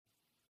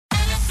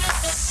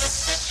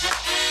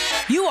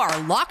You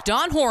are Locked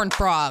On Horned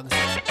Frogs,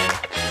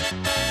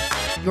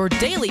 your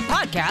daily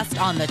podcast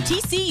on the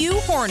TCU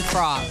Horned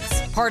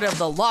Frogs, part of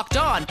the Locked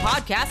On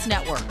Podcast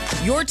Network,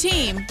 your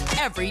team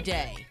every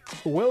day.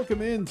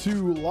 Welcome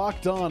into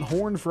Locked On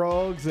Horned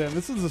Frogs, and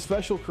this is a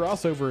special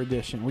crossover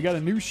edition. We got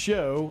a new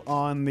show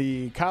on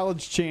the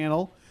College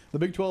Channel, the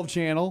Big 12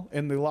 Channel,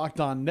 and the Locked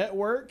On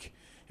Network.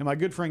 And my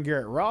good friend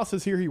Garrett Ross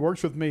is here. He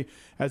works with me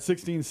at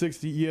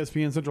 1660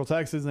 ESPN Central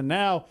Texas, and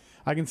now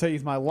I can say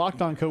he's my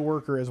Locked On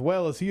coworker as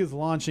well, as he is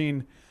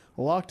launching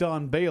Locked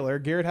On Baylor.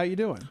 Garrett, how you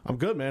doing? I'm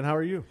good, man. How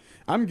are you?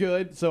 I'm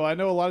good. So I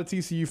know a lot of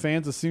TCU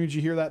fans, as soon as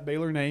you hear that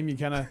Baylor name, you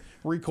kind of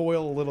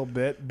recoil a little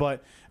bit.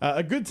 But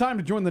a good time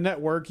to join the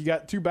network. You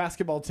got two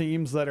basketball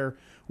teams that are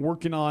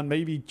working on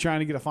maybe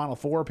trying to get a Final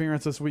Four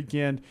appearance this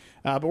weekend.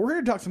 But we're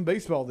here to talk some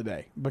baseball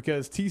today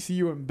because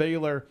TCU and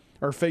Baylor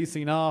are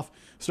facing off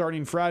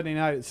starting Friday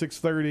night at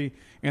 6:30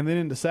 and then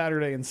into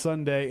Saturday and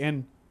Sunday.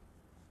 And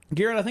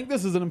Garrett, I think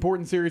this is an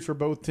important series for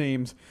both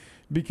teams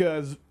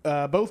because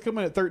both come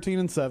in at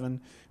 13-7.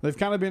 They've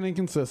kind of been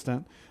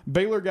inconsistent.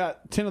 Baylor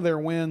got 10 of their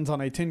wins on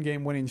a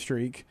 10-game winning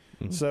streak.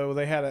 Mm-hmm. So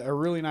they had a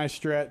really nice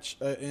stretch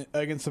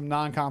against some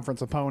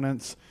non-conference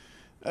opponents.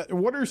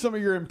 What are some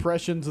of your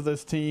impressions of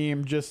this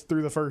team just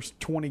through the first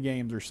 20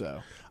 games or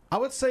so? I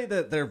would say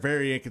that they're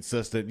very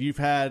inconsistent. You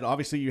had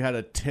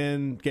a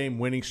 10-game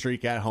winning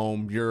streak at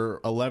home. You're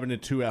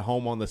 11-2 at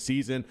home on the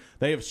season.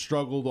 They have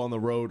struggled on the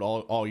road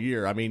all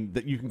year. I mean,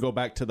 you can go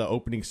back to the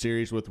opening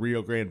series with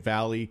Rio Grande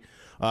Valley.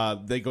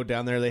 They go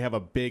down there. They have a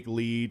big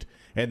lead,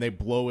 and they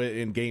blow it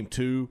in game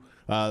 2.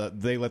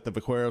 They let the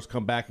Vaqueros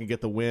come back and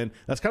get the win.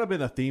 That's kind of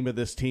been the theme of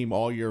this team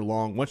all year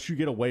long. Once you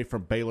get away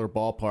from Baylor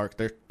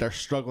Ballpark, they're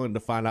struggling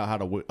to find out how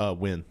to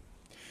win.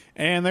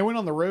 And they went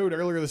on the road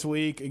earlier this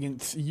week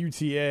against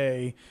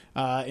UTA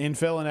and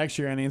fell in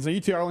extra innings. Now,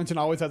 UT Arlington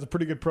always has a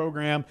pretty good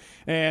program.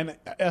 And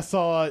I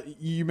saw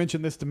you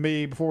mentioned this to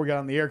me before we got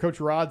on the air. Coach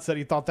Rod said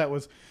he thought that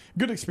was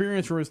good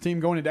experience for his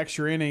team going into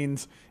extra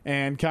innings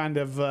and kind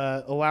of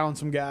allowing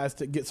some guys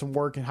to get some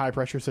work in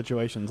high-pressure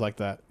situations like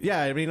that.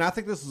 Yeah, I mean, I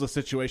think this is a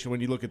situation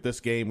when you look at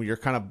this game where you're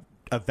kind of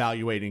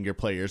evaluating your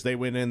players. They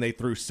went in, they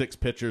threw 6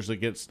 pitchers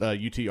against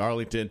UT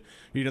Arlington.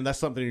 You know, that's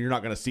something you're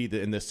not going to see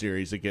in this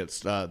series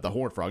against the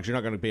Horned Frogs. You're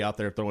not going to be out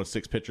there throwing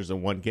 6 pitchers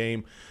in one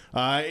game.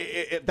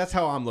 That's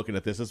how I'm looking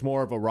at this. It's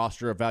more of a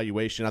roster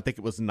evaluation. I think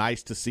it was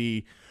nice to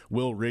see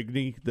Will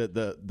Rigney,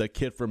 the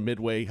kid from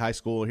Midway High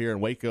School here in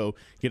Waco,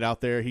 get out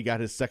there. He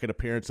got his second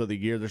appearance of the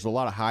year. There's a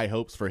lot of high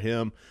hopes for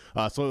him.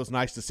 So it was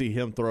nice to see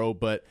him throw.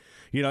 But,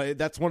 you know,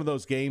 that's one of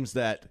those games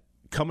that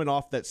coming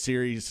off that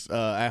series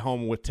at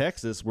home with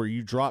Texas where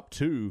you drop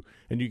 2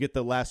 and you get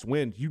the last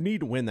win, you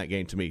need to win that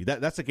game to me.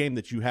 That's a game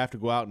that you have to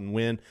go out and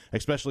win,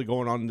 especially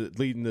going on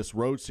leading this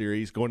road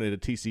series, going into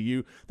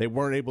TCU. They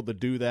weren't able to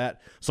do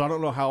that. So I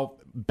don't know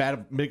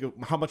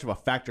how much of a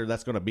factor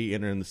that's going to be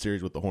entering the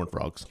series with the Horned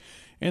Frogs.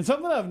 And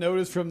something I've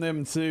noticed from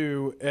them,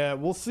 too,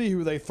 we'll see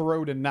who they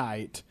throw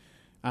tonight.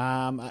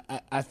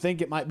 I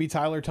think it might be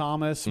Tyler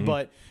Thomas,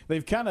 but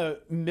they've kind of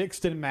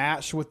mixed and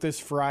matched with this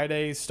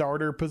Friday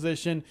starter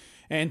position.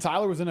 And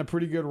Tyler was in a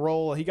pretty good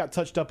role. He got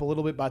touched up a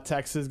little bit by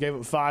Texas, gave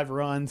up 5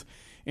 runs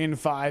in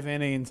 5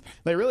 innings.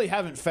 They really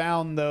haven't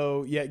found,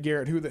 though, yet,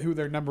 Garrett, who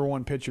their number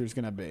one pitcher is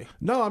going to be.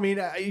 No, I mean,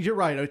 you're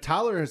right.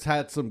 Tyler has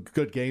had some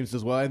good games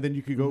as well. And then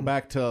you could go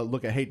back to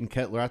look at Hayden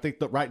Kettler. I think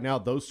that right now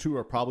those two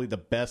are probably the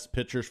best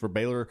pitchers for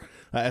Baylor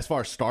as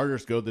far as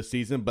starters go this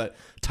season. But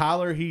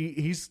Tyler,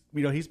 he's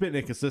been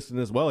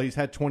inconsistent as well. He's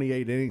had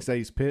 28 innings that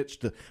he's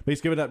pitched, but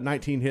he's given up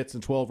 19 hits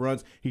and 12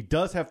 runs. He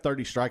does have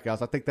 30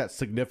 strikeouts. I think that's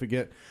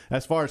significant.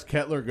 As far as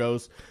Kettler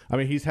goes, I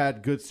mean, he's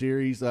had good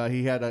series.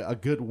 He had a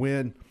good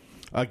win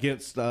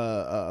against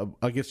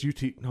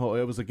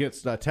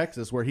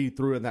Texas, where he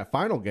threw in that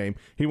final game.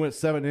 He went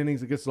 7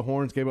 innings against the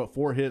Horns, gave up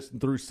 4 hits and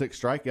threw 6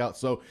 strikeouts.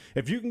 So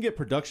if you can get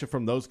production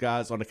from those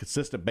guys on a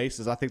consistent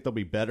basis, I think they'll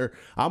be better.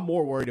 I'm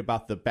more worried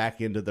about the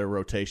back end of their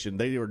rotation.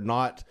 They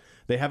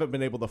haven't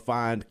been able to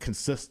find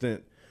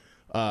consistent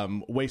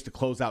ways to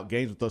close out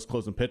games with those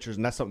closing pitchers,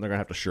 and that's something they're going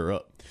to have to shore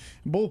up.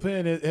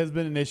 Bullpen has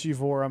been an issue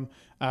for them.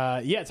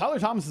 Tyler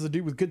Thomas is a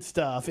dude with good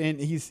stuff, and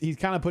he's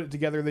kind of put it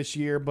together this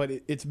year, but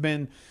it's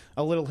been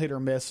a little hit or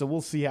miss, so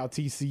we'll see how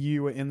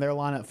TCU and their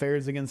lineup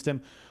fares against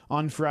him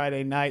on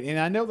Friday night. And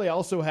I know they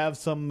also have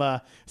some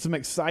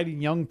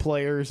exciting young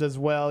players as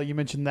well. You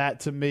mentioned that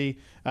to me.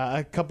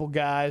 A couple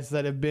guys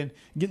that have been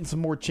getting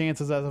some more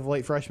chances as of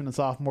late, freshmen and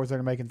sophomores that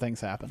are making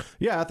things happen.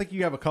 Yeah, I think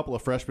you have a couple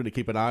of freshmen to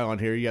keep an eye on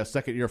here. You have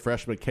second-year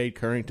freshman Cade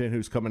Currington,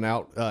 who's coming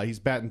out. He's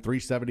batting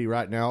 .370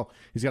 right now.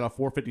 He's got a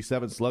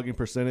 .457 slugging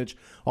percentage.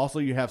 Also,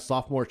 you have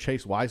sophomore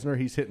Chase Wisner.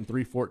 He's hitting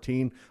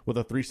 .314 with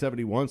a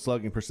 .371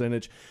 slugging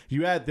percentage.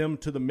 You add them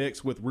to the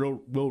mix with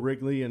Will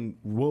Rigney,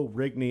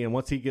 and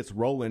once he gets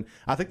rolling,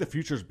 I think the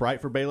future's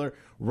bright for Baylor.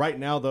 Right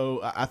now,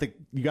 though, I think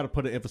you got to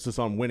put an emphasis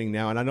on winning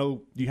now. And I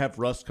know you have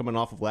rust coming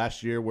off of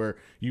last year where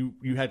you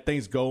had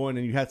things going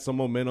and you had some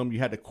momentum. You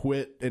had to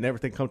quit and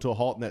everything come to a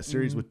halt in that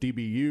series with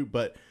DBU.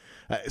 But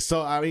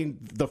so, I mean,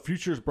 the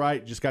future's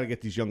bright. Just got to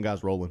get these young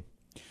guys rolling.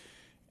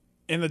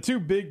 And the two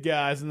big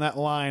guys in that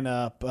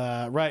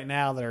lineup right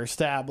now that are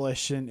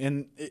established,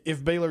 and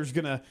if Baylor's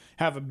going to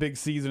have a big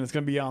season, it's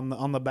going to be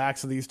on the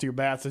backs of these two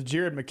bats. Is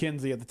Jared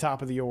McKenzie at the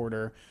top of the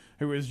order,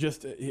 who is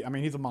just, I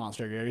mean, he's a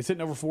monster. He's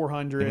hitting over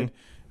 400,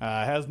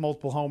 has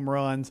multiple home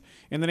runs.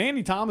 And then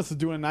Andy Thomas is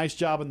doing a nice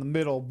job in the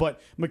middle,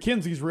 but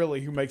McKenzie's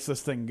really who makes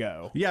this thing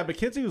go. Yeah,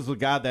 McKenzie was the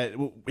guy that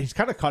he's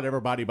kind of caught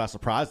everybody by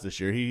surprise this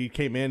year. He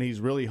came in,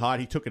 he's really hot.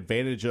 He took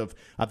advantage of,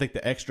 I think,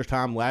 the extra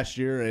time last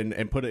year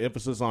and put an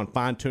emphasis on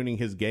fine-tuning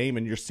his game,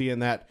 and you're seeing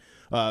that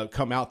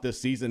come out this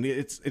season.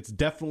 It's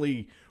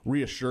definitely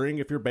reassuring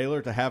if you're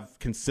Baylor to have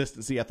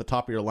consistency at the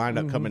top of your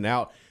lineup coming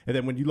out. And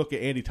then when you look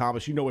at Andy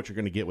Thomas, you know what you're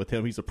going to get with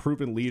him. He's a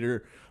proven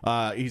leader.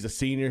 He's a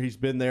senior. He's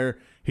been there.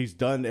 He's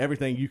done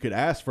everything you could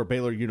ask for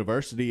Baylor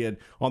University. And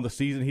on the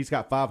season, he's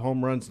got 5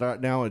 home runs right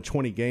now in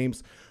 20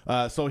 games.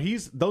 So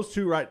those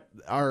two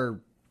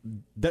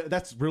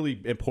that's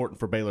really important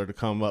for Baylor to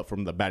come up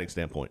from the batting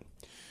standpoint.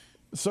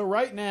 So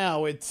right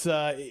now, it's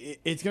going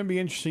to be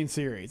an interesting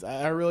series.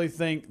 I really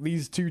think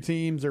these two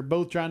teams are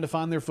both trying to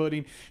find their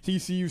footing.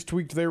 TCU's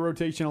tweaked their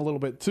rotation a little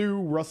bit too.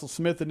 Russell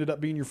Smith ended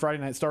up being your Friday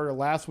night starter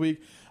last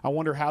week. I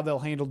wonder how they'll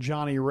handle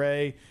Johnny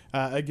Ray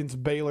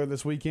against Baylor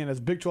this weekend as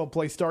Big 12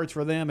 play starts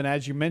for them. And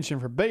as you mentioned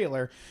for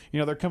Baylor,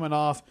 they're coming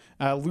off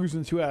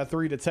losing 2 out of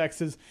 3 to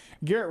Texas.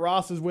 Garrett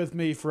Ross is with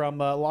me from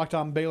Locked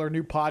On Baylor,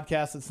 new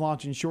podcast that's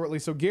launching shortly.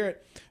 So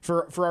Garrett,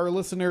 for our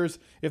listeners,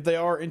 if they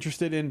are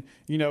interested in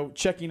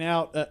checking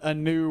out a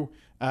new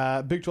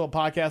Big 12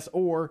 podcast,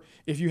 or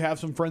if you have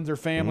some friends or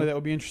family that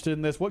would be interested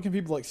in this, what can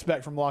people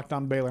expect from Locked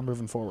On Baylor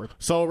moving forward?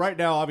 So right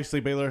now, obviously,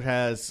 Baylor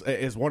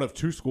is one of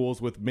 2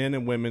 schools with men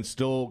and women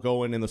still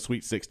going in the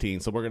Sweet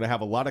 16. So we're going to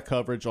have a lot of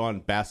coverage on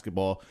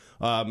basketball.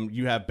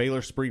 You have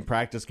Baylor spring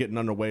practice getting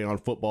underway on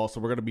football, so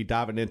we're going to be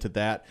diving into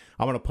that.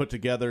 I'm going to put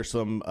together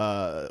some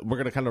we're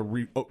going to kind of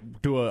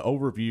do an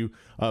overview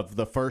of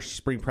the first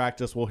spring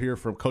practice. We'll hear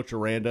from Coach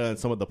Aranda and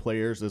some of the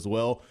players as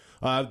well.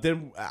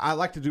 Then I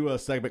like to do a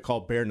segment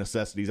called Bare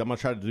Necessities. I'm going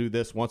to try to do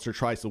this once or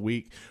twice a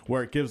week,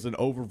 where it gives an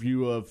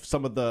overview of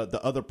some of the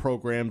other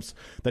programs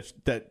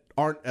that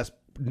aren't as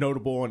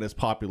notable and as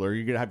popular.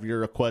 You're going to have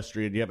your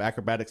equestrian, you have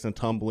acrobatics and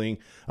tumbling.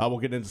 We'll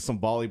get into some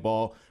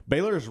volleyball.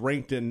 Baylor is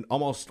ranked in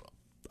almost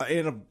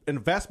in a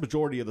vast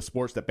majority of the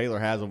sports that Baylor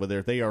has over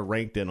there. They are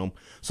ranked in them.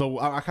 So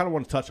I kind of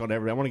want to touch on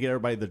everything. I want to get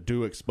everybody the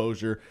due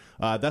exposure.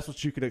 That's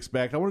what you can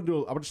expect. I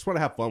just want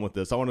to have fun with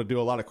this. I want to do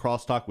a lot of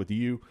crosstalk with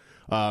you.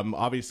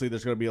 Obviously,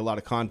 there's going to be a lot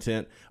of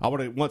content.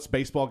 Once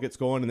baseball gets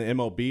going in the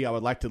MLB, I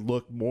would like to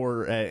look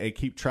more and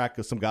keep track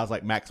of some guys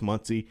like Max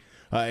Muncy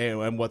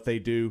and what they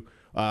do.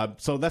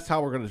 So that's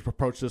how we're going to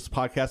approach this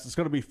podcast. It's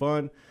going to be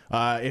fun.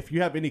 If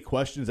you have any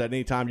questions at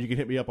any time, you can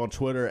hit me up on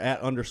Twitter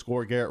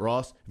 @_ Garrett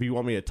Ross. If you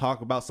want me to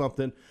talk about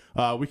something,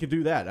 we can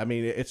do that. I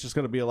mean, it's just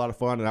going to be a lot of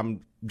fun, and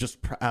I'm just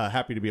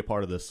happy to be a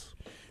part of this.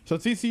 So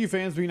TCU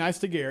fans, be nice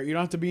to Garrett. You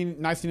don't have to be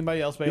nice to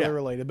anybody else Baylor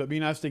related, but be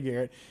nice to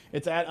Garrett.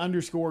 It's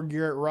 @_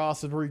 Garrett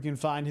Ross is where you can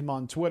find him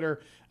on Twitter.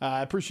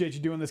 I appreciate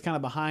you doing this kind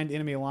of behind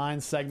enemy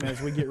lines segment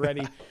as we get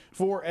ready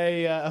for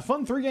a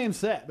fun 3-game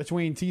set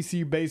between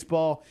TCU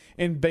baseball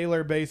and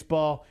Baylor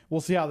baseball.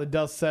 We'll see how the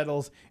dust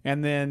settles,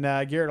 and then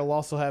Garrett will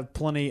also have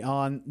plenty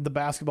on the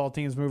basketball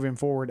teams moving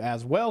forward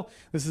as well.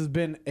 This has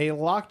been a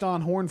Locked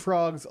On Horned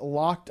Frogs,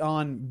 Locked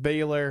On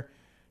Baylor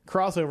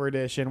crossover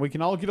edition. We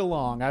can all get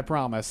along, I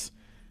promise.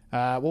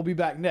 We'll be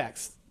back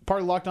next.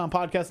 Part of Locked On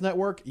Podcast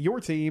Network,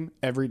 your team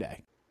every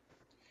day.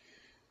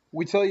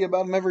 We tell you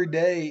about them every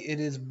day.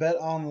 It is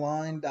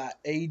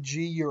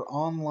betonline.ag, your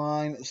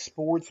online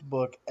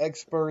sportsbook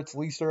experts.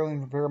 Lee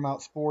Sterling from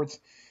Paramount Sports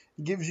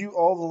gives you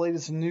all the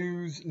latest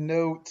news,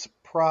 notes,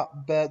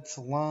 prop bets,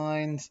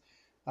 lines,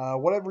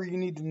 whatever you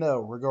need to know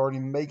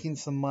regarding making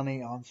some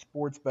money on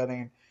sports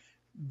betting.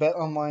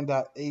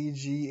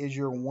 Betonline.ag is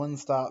your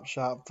one-stop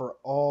shop for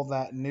all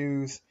that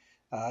news.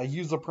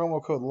 Use the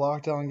promo code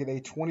LOCKEDON, get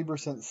a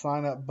 20%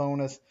 sign-up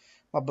bonus.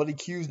 My buddy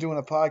Q's doing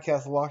a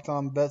podcast, Locked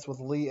On Bets with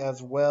Lee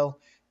as well.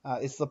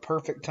 It's the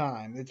perfect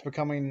time. It's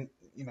becoming,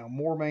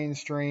 more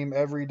mainstream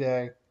every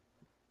day.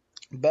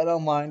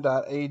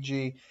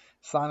 BetOnline.ag.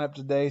 Sign up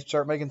today.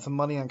 Start making some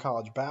money on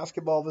college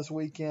basketball this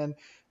weekend.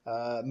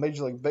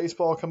 Major League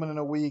Baseball coming in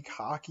a week.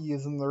 Hockey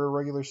is in their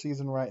regular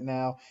season right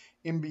now.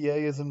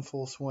 NBA is in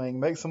full swing.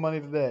 Make some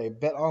money today.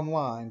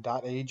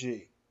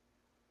 BetOnline.ag.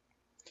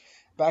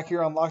 Back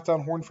here on Locked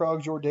On Horned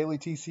Frogs, your daily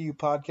TCU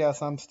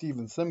podcast. I'm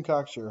Steven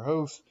Simcox, your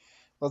host.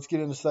 Let's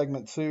get into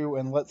segment 2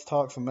 and let's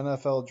talk some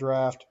NFL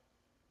draft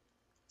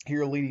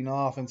here leading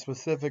off, and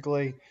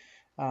specifically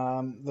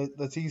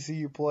the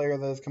TCU player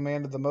that has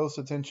commanded the most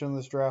attention in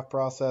this draft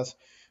process,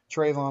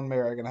 Tre'Von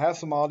Moehrig. And I have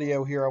some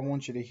audio here I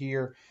want you to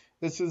hear.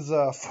 This is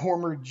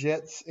former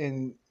Jets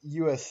and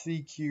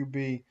USC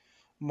QB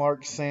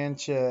Mark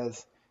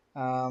Sanchez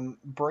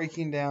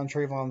breaking down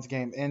Tre'Von's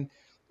game. And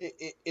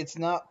it's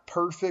not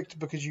perfect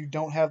because you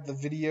don't have the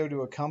video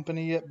to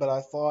accompany it, but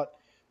I thought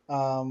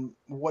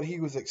what he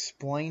was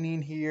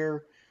explaining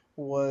here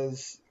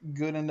was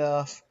good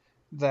enough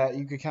that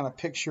you could kind of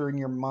picture in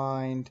your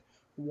mind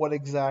what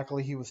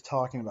exactly he was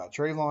talking about.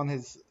 Tre'Von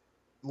has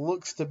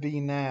looks to be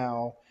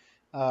now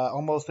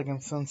almost a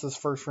consensus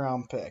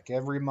first-round pick.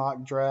 Every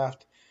mock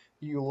draft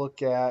you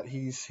look at,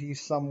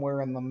 he's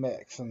somewhere in the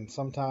mix, and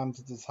sometimes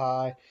it's as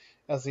high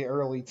as the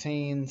early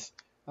teens.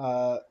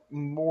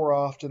 More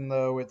often,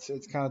 though,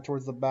 it's kind of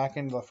towards the back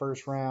end of the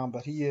first round,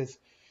 but he is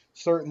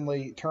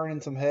certainly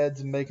turning some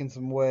heads and making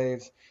some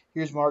waves.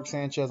 Here's Mark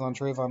Sanchez on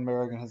Tre'Von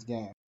Moehrig and his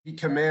game. He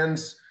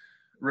commands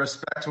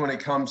respect when it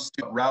comes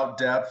to route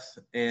depth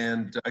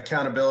and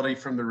accountability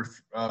from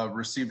the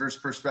receiver's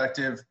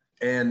perspective.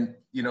 And,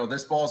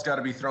 this ball's got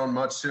to be thrown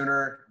much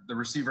sooner. The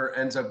receiver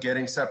ends up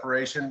getting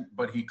separation,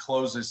 but he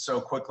closes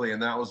so quickly,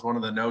 and that was one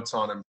of the notes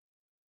on him.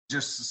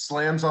 Just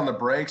slams on the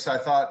brakes. I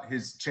thought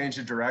his change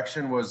of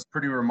direction was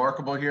pretty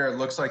remarkable here. It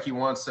looks like he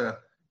wants to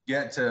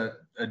get to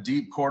a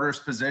deep quarters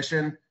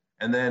position,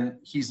 and then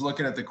he's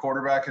looking at the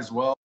quarterback as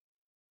well.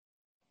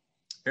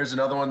 Here's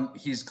another one.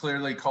 He's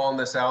clearly calling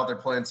this out. They're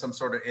playing some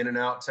sort of in and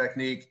out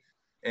technique,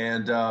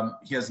 and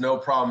he has no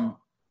problem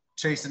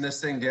chasing this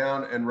thing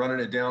down and running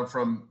it down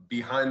from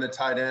behind the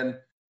tight end,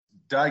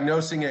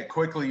 diagnosing it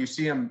quickly. You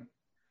see him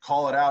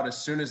call it out as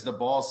soon as the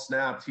ball's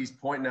snapped. He's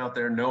pointing out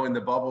there, knowing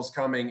the bubble's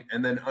coming,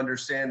 and then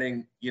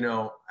understanding,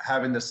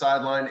 having the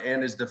sideline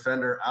and his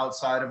defender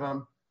outside of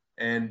him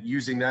and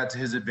using that to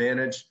his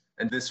advantage.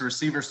 And this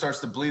receiver starts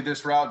to bleed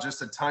this route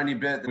just a tiny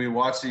bit. We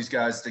watch these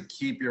guys to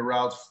keep your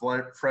routes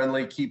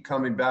friendly, keep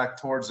coming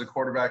back towards the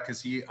quarterback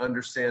because he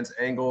understands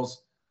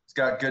angles. He's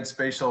got good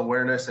spatial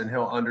awareness, and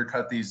he'll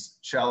undercut these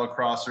shallow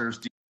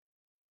crossers.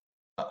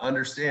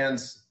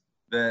 Understands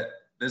that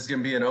this is going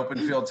to be an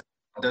open field.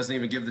 Doesn't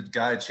even give the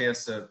guy a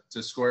chance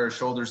to square his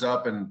shoulders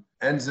up, and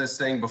ends this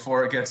thing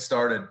before it gets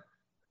started.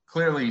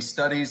 Clearly he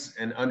studies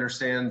and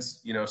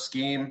understands,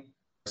 scheme.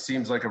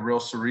 Seems like a real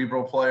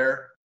cerebral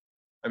player.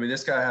 I mean,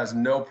 this guy has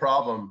no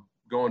problem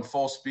going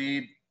full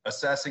speed,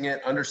 assessing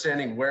it,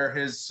 understanding where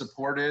his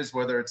support is,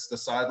 whether it's the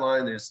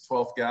sideline, his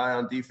 12th guy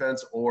on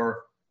defense,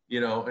 or,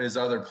 his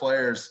other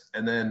players,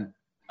 and then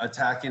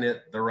attacking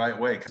it the right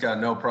way. He's got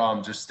no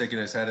problem just sticking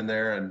his head in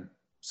there and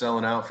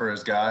selling out for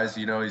his guys.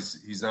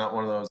 He's not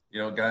one of those,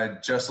 guy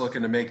just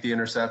looking to make the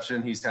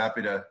interception. He's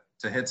happy to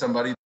hit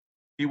somebody.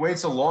 He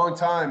waits a long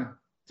time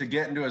to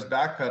get into his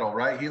back pedal,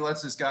 right? He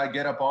lets this guy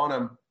get up on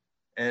him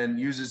and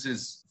uses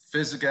his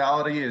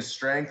physicality, his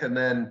strength, and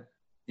then,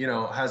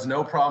 has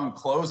no problem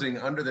closing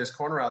under this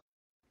corner out.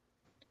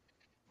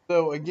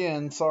 So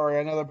again, sorry,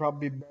 I know that'd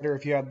probably be better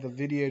if you had the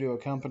video to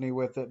accompany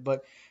with it,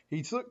 but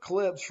he took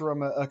clips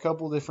from a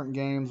couple different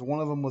games.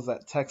 One of them was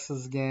that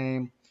Texas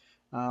game.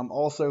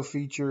 Also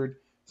featured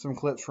some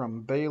clips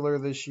from Baylor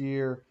this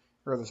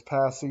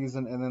past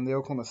season, and then the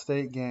Oklahoma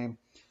State game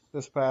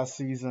this past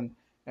season.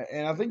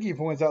 And I think he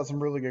points out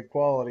some really good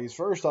qualities.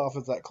 First off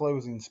is that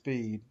closing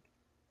speed.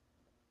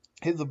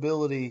 His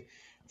ability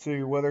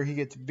to, whether he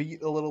gets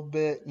beat a little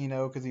bit,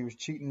 because he was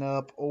cheating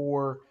up,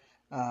 or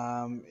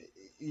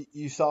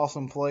you saw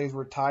some plays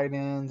where tight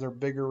ends or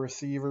bigger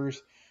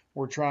receivers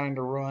were trying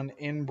to run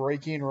in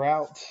breaking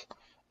routes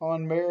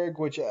on Moehrig,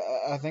 which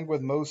I think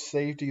with most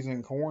safeties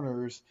and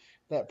corners,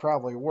 that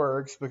probably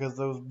works because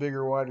those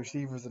bigger wide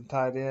receivers and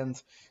tight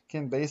ends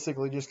can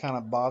basically just kind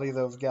of body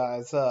those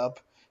guys up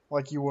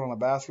like you would on a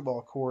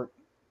basketball court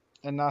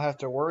and not have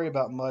to worry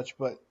about much.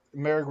 But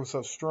Moehrig was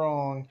so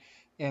strong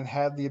and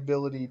had the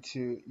ability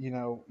to,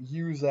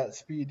 use that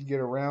speed to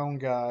get around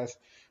guys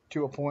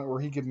to a point where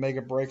he could make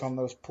a break on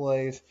those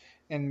plays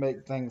and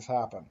make things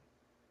happen.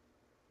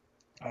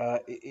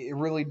 It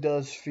really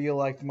does feel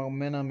like the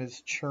momentum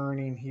is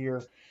churning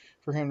here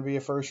for him to be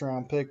a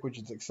first-round pick, which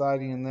is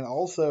exciting. And then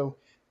also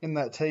in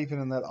that tape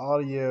and in that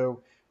audio,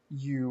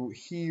 you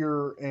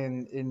hear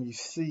and you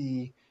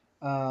see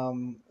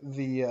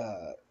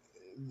the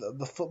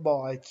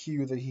football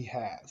IQ that he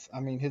has. I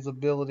mean, his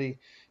ability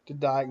to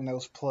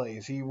diagnose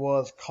plays. He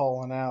was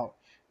calling out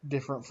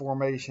different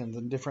formations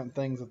and different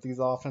things that these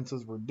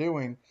offenses were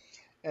doing.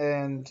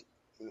 And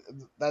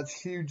that's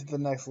huge at the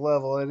next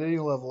level, at any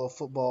level of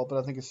football, but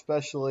I think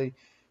especially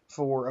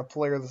for a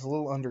player that's a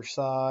little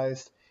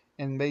undersized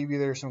and maybe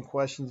there's some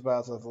questions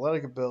about his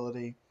athletic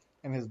ability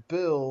and his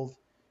build,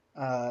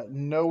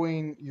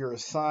 knowing your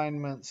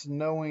assignments,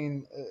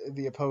 knowing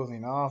the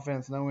opposing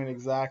offense, knowing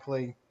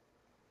exactly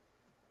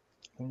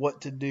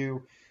what to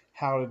do,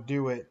 how to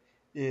do it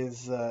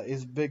is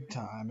big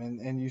time.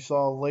 And you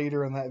saw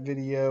later in that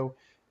video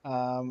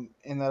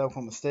in that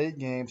Oklahoma State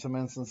game some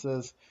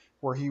instances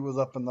where he was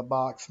up in the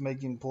box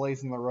making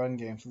plays in the run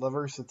game. So the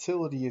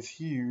versatility is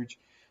huge,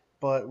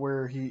 but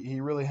where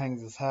he really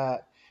hangs his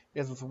hat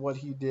is with what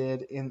he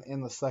did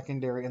in the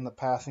secondary, in the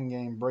passing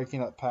game,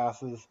 breaking up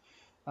passes,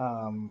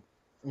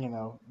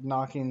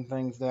 knocking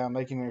things down,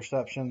 making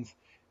interceptions,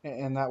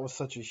 and that was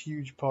such a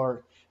huge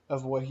part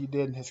of what he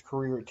did in his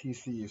career at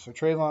TCU. So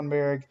Tre'Von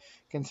Moehrig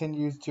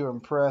continues to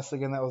impress.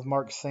 Again, that was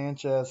Mark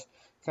Sanchez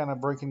kind of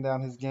breaking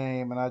down his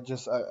game, and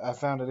I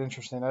found it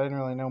interesting. I didn't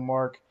really know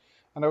Mark.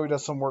 I know he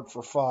does some work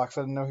for Fox.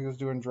 I didn't know he was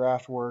doing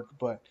draft work,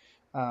 but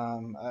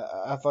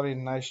I thought he did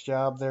a nice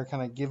job there,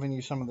 kind of giving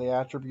you some of the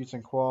attributes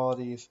and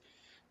qualities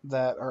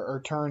that are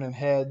turning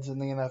heads in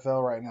the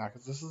NFL right now.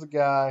 Because this is a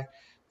guy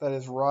that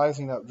is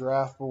rising up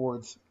draft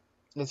boards,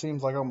 it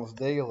seems like almost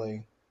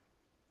daily.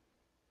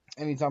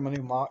 Anytime a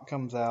new mock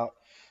comes out,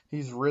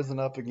 he's risen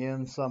up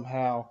again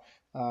somehow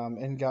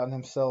and gotten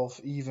himself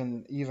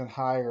even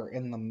higher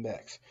in the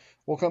mix.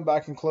 We'll come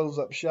back and close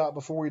up shop.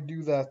 Before we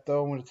do that,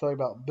 though, I want to tell you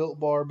about Built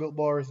Bar. Built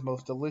Bar is the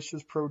most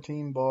delicious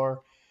protein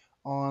bar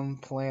on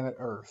planet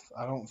Earth.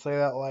 I don't say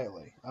that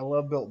lightly. I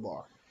love Built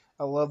Bar.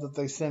 I love that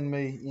they send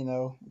me,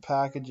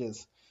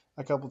 packages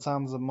a couple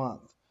times a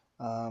month.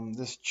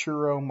 This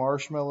churro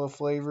marshmallow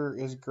flavor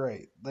is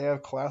great. They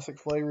have classic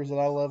flavors that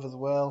I love as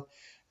well.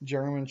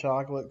 German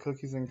chocolate,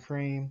 cookies and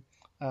cream.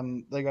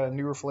 They got a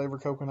newer flavor,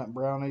 coconut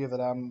brownie,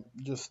 that I'm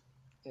just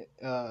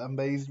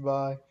amazed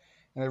by.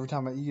 And every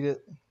time I eat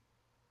it,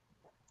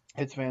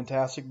 it's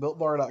fantastic.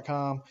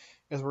 BuiltBar.com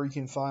is where you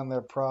can find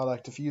their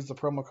product. If you use the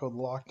promo code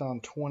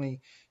LOCKEDON20,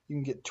 you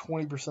can get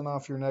 20%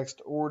 off your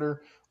next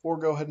order, or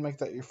go ahead and make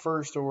that your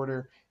first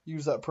order.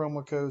 Use that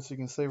promo code so you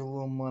can save a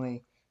little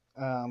money.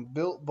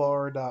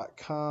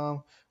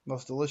 BuiltBar.com,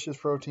 most delicious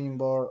protein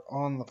bar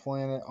on the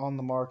planet, on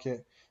the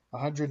market.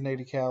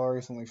 180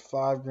 calories, only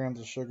 5 grams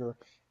of sugar.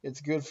 It's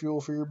good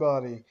fuel for your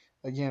body.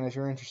 Again, if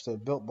you're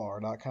interested,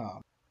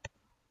 BuiltBar.com.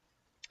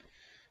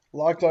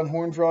 Locked on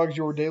Horned Frogs,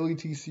 your daily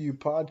TCU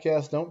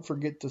podcast. Don't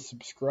forget to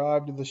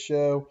subscribe to the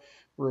show,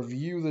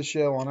 review the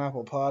show on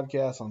Apple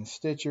Podcasts, on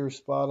Stitcher,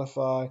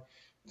 Spotify,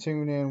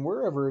 TuneIn,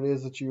 wherever it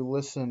is that you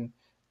listen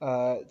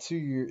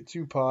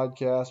to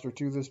podcast or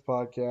to this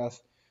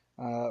podcast.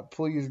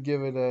 Please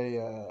give it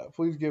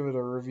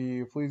a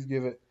review. Please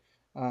give it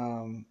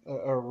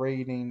a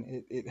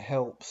rating. It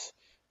helps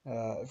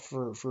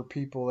for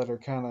people that are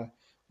kind of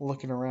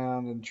looking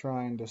around and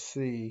trying to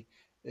see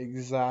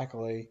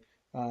exactly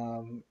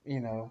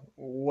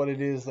what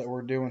it is that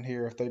we're doing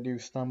here if they do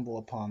stumble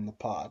upon the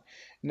pod.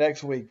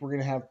 Next week, we're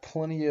going to have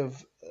plenty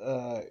of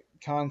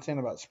content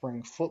about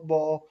spring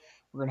football.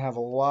 We're going to have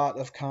a lot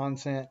of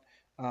content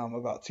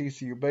about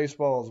TCU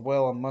baseball as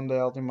well. On Monday,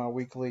 I'll do my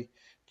weekly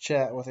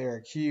chat with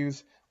Eric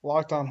Hughes.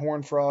 Locked on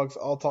Horned Frogs.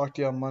 I'll talk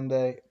to you on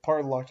Monday.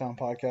 Part of the Locked On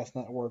Podcast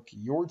Network,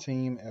 your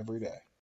team every day.